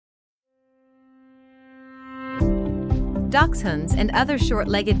Dachshunds and other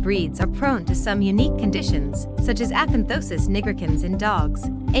short-legged breeds are prone to some unique conditions, such as Acanthosis nigricans in dogs,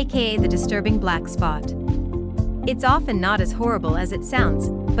 aka the disturbing black spot. It's often not as horrible as it sounds,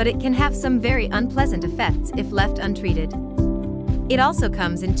 but it can have some very unpleasant effects if left untreated. It also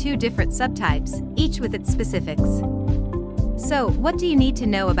comes in 2 different subtypes, each with its specifics. So, what do you need to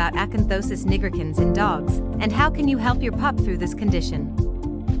know about Acanthosis nigricans in dogs, and how can you help your pup through this condition?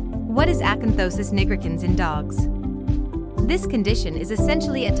 What is Acanthosis nigricans in dogs? This condition is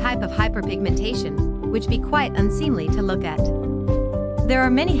essentially a type of hyperpigmentation, which be quite unseemly to look at. There are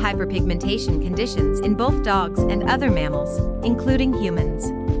many hyperpigmentation conditions in both dogs and other mammals, including humans.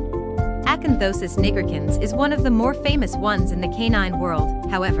 Acanthosis nigricans is one of the more famous ones in the canine world,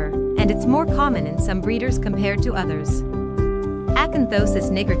 however, and it's more common in some breeders compared to others. Acanthosis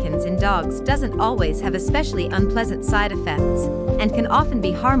nigricans in dogs doesn't always have especially unpleasant side effects, and can often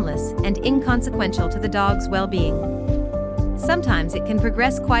be harmless and inconsequential to the dog's well-being. Sometimes it can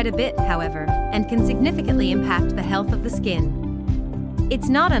progress quite a bit, however, and can significantly impact the health of the skin. It's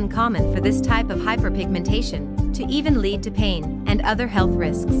not uncommon for this type of hyperpigmentation to even lead to pain and other health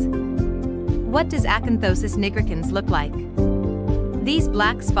risks. What does Acanthosis nigricans look like? These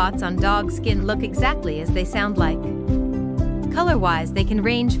black spots on dog skin look exactly as they sound like. Color-wise, they can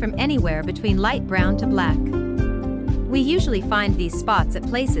range from anywhere between light brown to black. We usually find these spots at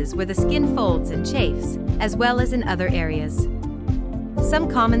places where the skin folds and chafes, as well as in other areas. Some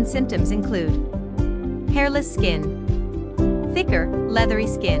common symptoms include hairless skin, thicker, leathery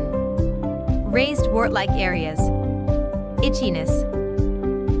skin, raised wart-like areas, itchiness.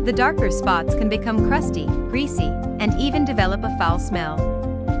 The darker spots can become crusty, greasy, and even develop a foul smell.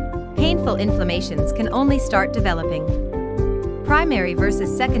 Painful inflammations can only start developing. Primary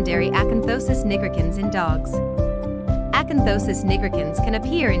versus secondary Acanthosis nigricans in dogs. Acanthosis nigricans can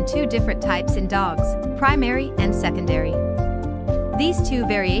appear in 2 different types in dogs, primary and secondary. These 2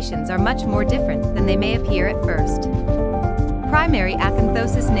 variations are much more different than they may appear at first. Primary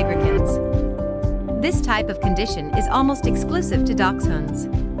Acanthosis nigricans. This type of condition is almost exclusive to Dachshunds.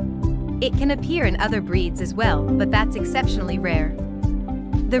 It can appear in other breeds as well, but that's exceptionally rare.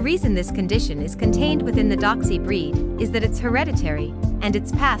 The reason this condition is contained within the Dachshund breed is that it's hereditary, and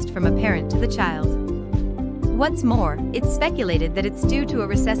it's passed from a parent to the child. What's more, it's speculated that it's due to a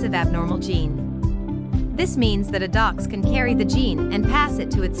recessive abnormal gene. This means that a dachs can carry the gene and pass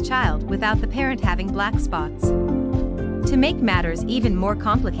it to its child without the parent having black spots. To make matters even more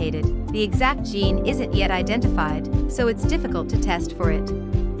complicated, the exact gene isn't yet identified, so it's difficult to test for it.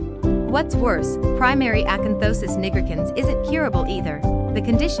 What's worse, primary Acanthosis nigricans isn't curable either. The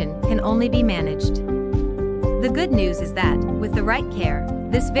condition can only be managed. The good news is that, with the right care,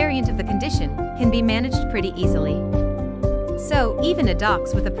 this variant of the condition can be managed pretty easily. So, even a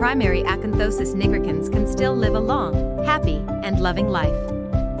dachs with a primary Acanthosis nigricans can still live a long, happy, and loving life.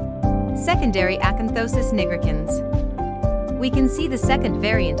 Secondary Acanthosis nigricans. We can see the second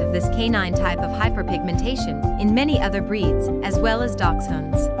variant of this canine type of hyperpigmentation in many other breeds, as well as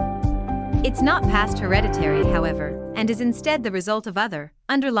Dachshunds. It's not passed hereditary, however, and is instead the result of other,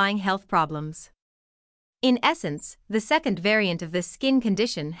 underlying health problems. In essence, the second variant of this skin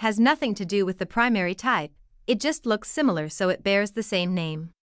condition has nothing to do with the primary type, it just looks similar, so it bears the same name.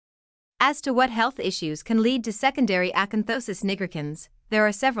 As to what health issues can lead to secondary Acanthosis nigricans, there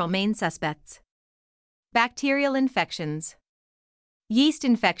are several main suspects. Bacterial infections, yeast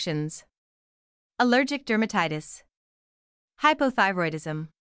infections, allergic dermatitis, hypothyroidism,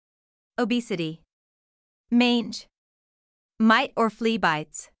 obesity, mange, mite or flea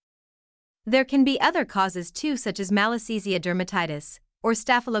bites. There can be other causes too, such as Malassezia dermatitis or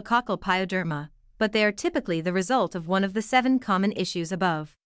staphylococcal pyoderma, but they are typically the result of one of the 7 common issues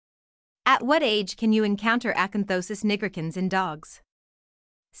above. At what age can you encounter Acanthosis nigricans in dogs?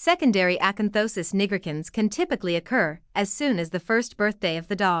 Secondary Acanthosis nigricans can typically occur as soon as the first birthday of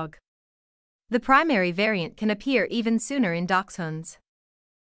the dog. The primary variant can appear even sooner in Dachshunds.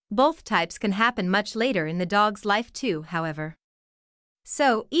 Both types can happen much later in the dog's life too, however.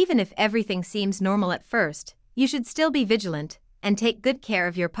 So, even if everything seems normal at first, you should still be vigilant and take good care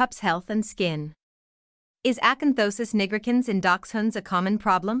of your pup's health and skin. Is Acanthosis nigricans in Dachshunds a common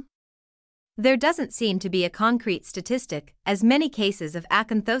problem? There doesn't seem to be a concrete statistic, as many cases of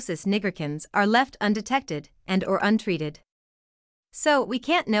Acanthosis nigricans are left undetected and/or untreated. So, we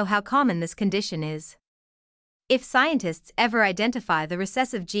can't know how common this condition is. If scientists ever identify the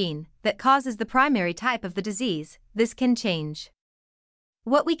recessive gene that causes the primary type of the disease, this can change.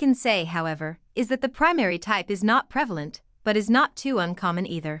 What we can say, however, is that the primary type is not prevalent, but is not too uncommon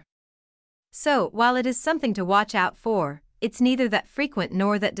either. So, while it is something to watch out for, it's neither that frequent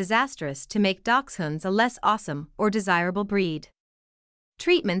nor that disastrous to make Dachshunds a less awesome or desirable breed.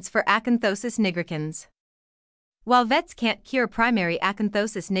 Treatments for Acanthosis nigricans. While vets can't cure primary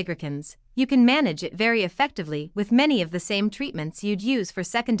Acanthosis nigricans, you can manage it very effectively with many of the same treatments you'd use for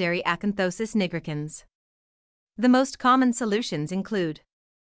secondary Acanthosis nigricans. The most common solutions include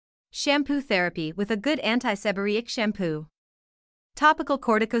shampoo therapy with a good antiseborrheic shampoo, topical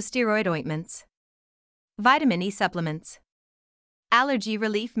corticosteroid ointments, vitamin E supplements, allergy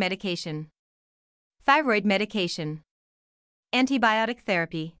relief medication, thyroid medication, antibiotic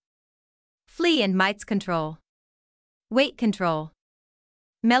therapy, flea and mites control, weight control,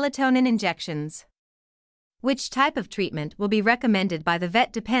 melatonin injections. Which type of treatment will be recommended by the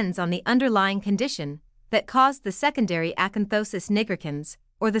vet depends on the underlying condition that caused the secondary Acanthosis nigricans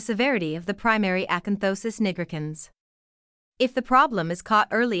or the severity of the primary Acanthosis nigricans. If the problem is caught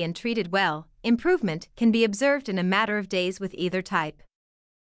early and treated well, improvement can be observed in a matter of days with either type.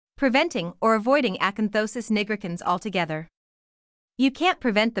 Preventing or avoiding Acanthosis nigricans altogether. You can't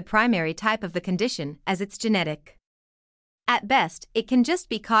prevent the primary type of the condition as it's genetic. At best, it can just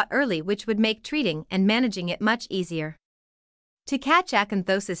be caught early, which would make treating and managing it much easier. To catch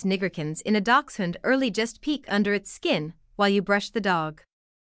Acanthosis nigricans in a dachshund early, just peek under its skin while you brush the dog.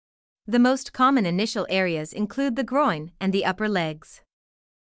 The most common initial areas include the groin and the upper legs.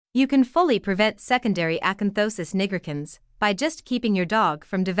 You can fully prevent secondary Acanthosis nigricans by just keeping your dog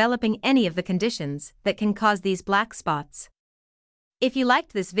from developing any of the conditions that can cause these black spots. If you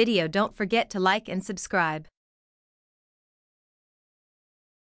liked this video, don't forget to like and subscribe.